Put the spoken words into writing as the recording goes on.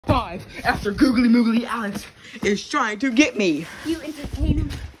alive after Googly Moogly Alex is trying to get me. You entertain him,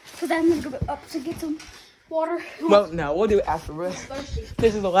 because I'm gonna go up to get some water. Well, no, we'll do it afterwards.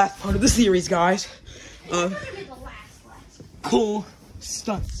 This is the last part of the series, guys. Cool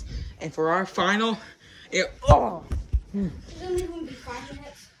stunts. And for our final, a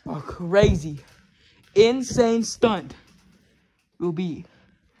crazy, insane stunt will be.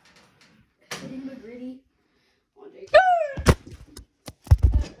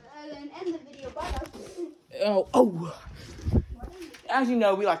 Oh. As you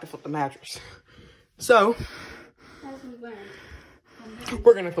know, we like to flip the mattress. So,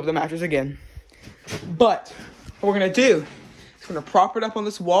 we're going to flip the mattress again. But, what we're going to do is we're going to prop it up on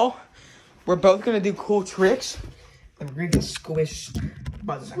this wall. We're both going to do cool tricks. And we're going to get squished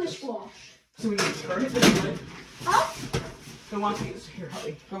by the mattress. Squish wash. So we need to turn it this way. Huh? So once we get this, here,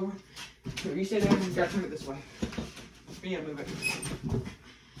 Holly, go over. Here, you stay there and you got to turn it this way. Yeah, move it.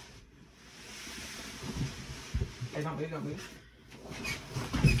 Hey, don't move.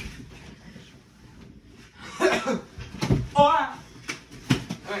 Alright,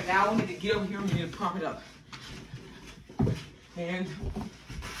 now we need to get over here and we need to prop it up. And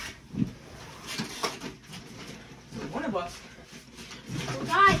so one of us. Oh,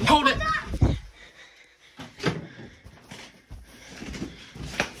 God. Hold it!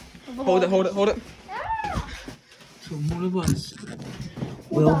 Hold it. Ah. So one of us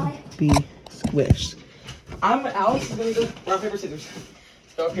will be squished. Alex is gonna do rock, paper, scissors.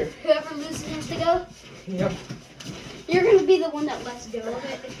 Go up here. Whoever loses has to go? Yep. You're gonna be the one that lets go of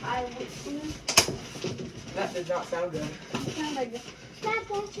it if I want to. That did not sound good. It sounds like this.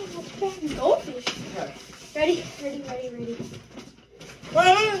 Goldfish. Okay. Ready.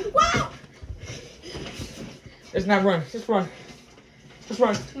 Wow! Just not run. Just run. It's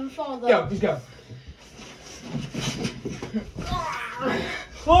gonna fall though. Go. Just go.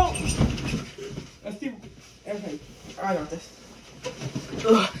 Whoa! Let's do everything. I got this.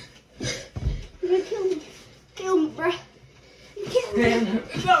 You're gonna kill me. Kill me, bruh. You kill me. And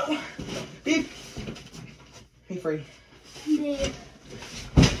go. Be free. Yeah.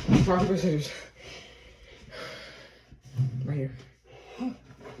 Rock, paper, scissors. Right here.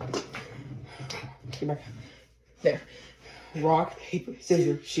 Get back. There. Rock, paper,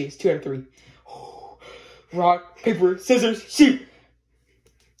 scissors, shoot. 2 out of 3. Rock, paper, scissors, shoot.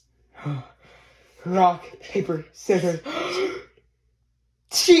 Rock, paper, scissors,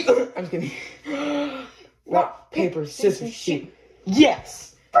 shoot. I'm just kidding. Rock, paper, scissors, shoot.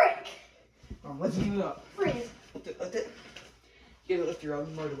 Yes. Frick. Let's do it up. Frick. Lift it. You gotta lift your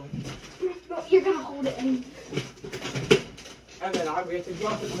own motor. You're gonna hold it and then I'll get to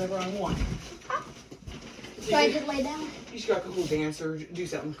drop it whenever I want. So I just lay down. You just got a cool dance or do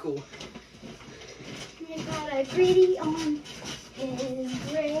something cool. I got a greedy on his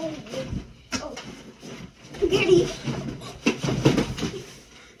grave. Oh, greedy.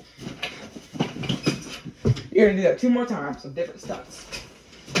 You're gonna do that 2 more times, some different stunts.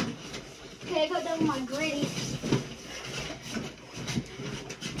 Okay, I got done with my greedy.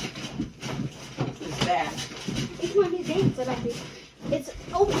 It's bad. It's my new dance that I do. It's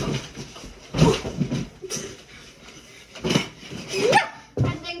over. I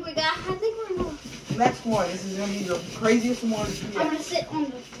think we're gonna. Next one. This is gonna be the craziest one. I'm gonna sit on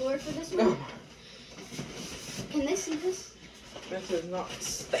the floor for this one. Can they see this? This is not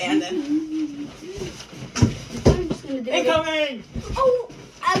standing. I'm just gonna do it. Incoming! Oh,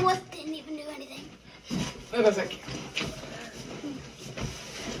 didn't even do anything. Wait a second.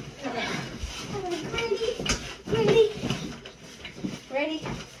 Ready?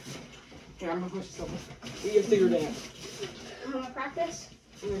 Here, I'm gonna push this over. You get to do your dance. I'm gonna practice.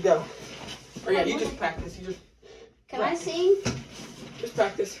 Here we go. Or yeah, you just practice. You just. Can practice. I sing? Just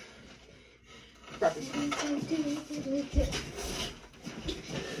practice. Practice.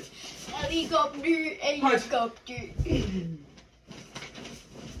 Helicopter.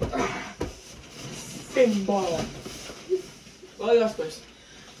 Pinball. Well, you squish.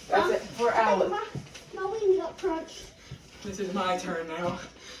 That's it for Alex. My wings got crunched. This is my turn now.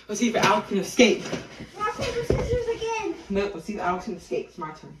 Let's see if Alex can escape. Rock, paper, scissors again. No, let's see if Alex can escape. It's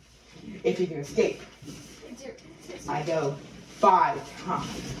my turn. If he can escape, I go 5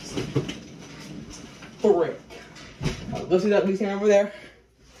 times. Frick. Let's see that loose hand over there.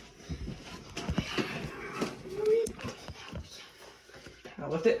 Now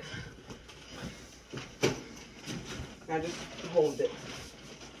lift it. Now just hold it.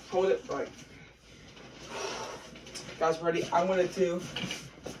 Hold it right. Guys, ready? I want to do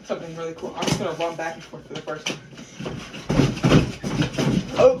something really cool. I'm just going to run back and forth for the first time.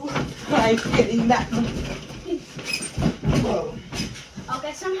 Oh, I'm hitting that one. Whoa.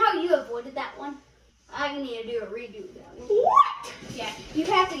 Okay, somehow you avoided that one. I need to do a redo of that one. What? Yeah, you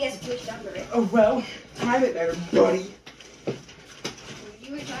have to get squished under it. Oh, well, time it better, buddy.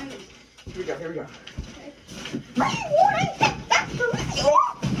 You were trying to... Here we go, here we go.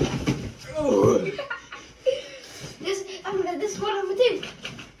 Okay. This is what I'm gonna do.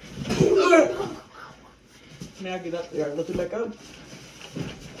 Now get up there, lift it back up.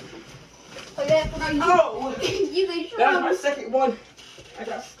 Oh, yeah, Oh! You made That was my second one. I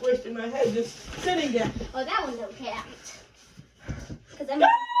got squished in my head just sitting there. Oh, that one don't count. Because I'm...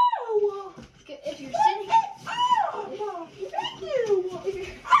 Oh! If you're sitting... Oh! Thank you!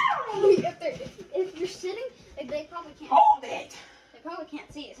 If you're sitting, they probably can't... Hold it! They probably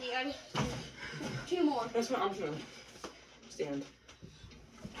can't see it, so you gotta... 2 more. That's what I'm just gonna stand.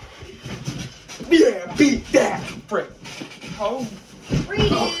 Yeah, beat that! Frick. Oh.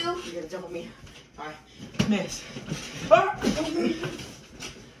 Redo. Oh, you gotta jump on me. I miss. Ah!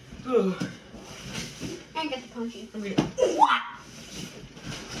 Ugh. And get the punching. Okay.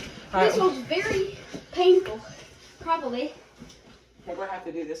 This one's very painful. Probably. What do I have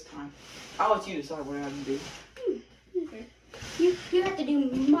to do this time? I'll let you decide what I have to do. Okay. You have to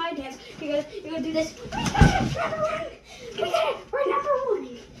do my dance. You're gonna do this. We got it! We're number one.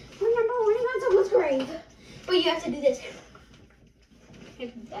 We're number one on someone's grave. But you have to do this.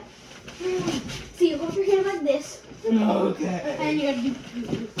 So you hold your hand like this. Okay. And you gotta do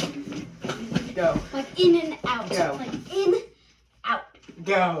Go. like in and out. Go. Like in, out.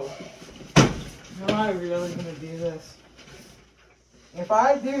 Go. Am I really gonna do this? If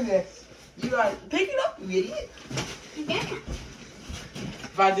I do this, you guys pick it up, you idiot. Yeah.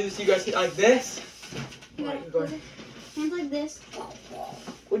 If I do this, you guys hit like this. You gotta Go ahead. hands like this.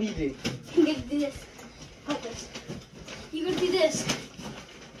 What do you do? You gotta do this. Like this. You gotta do this.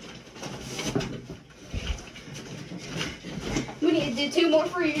 We need to do 2 more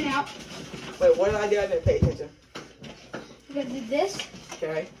for you now. Wait, what did I do? I didn't pay attention. We gotta do this.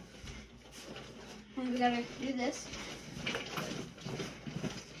 Okay. And we gotta do this.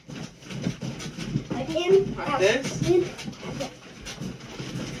 Like in, Like out, this? in, out.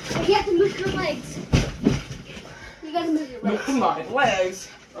 But you have to move your legs. You gotta move your legs. My legs.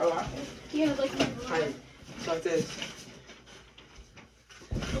 You gotta like move your legs. Like this.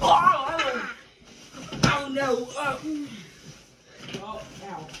 Oh, oh no. Oh,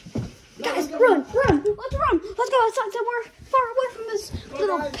 ow. Guys, run, run. Let's run. Let's go outside somewhere far away from this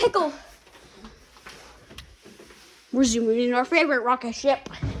little pickle. We're zooming in our favorite rocket ship.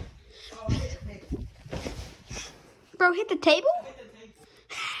 Bro, hit the table?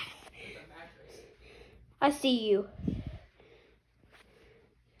 I see you.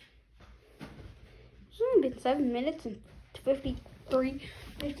 It's only been 7 minutes and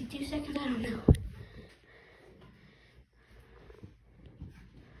 52 seconds. I don't know.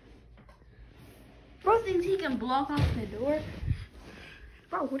 Bro thinks he can block off the door.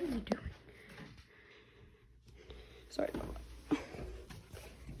 Bro, what is he doing? Sorry about that.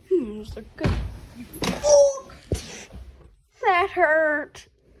 It's a good. Oh, that hurt.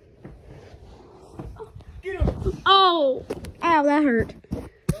 Oh, ow, that hurt.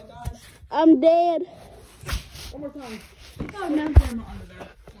 I'm dead. One more time. Oh no. Camera under there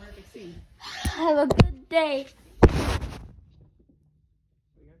where I can see. Have a good day.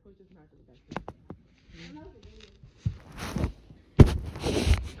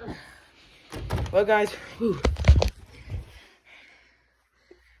 Well, guys. Whew.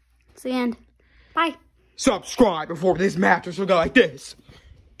 It's the end. Bye. Subscribe before this mattress will go like this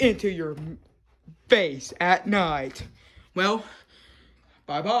into your face at night. Well,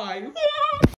 bye-bye.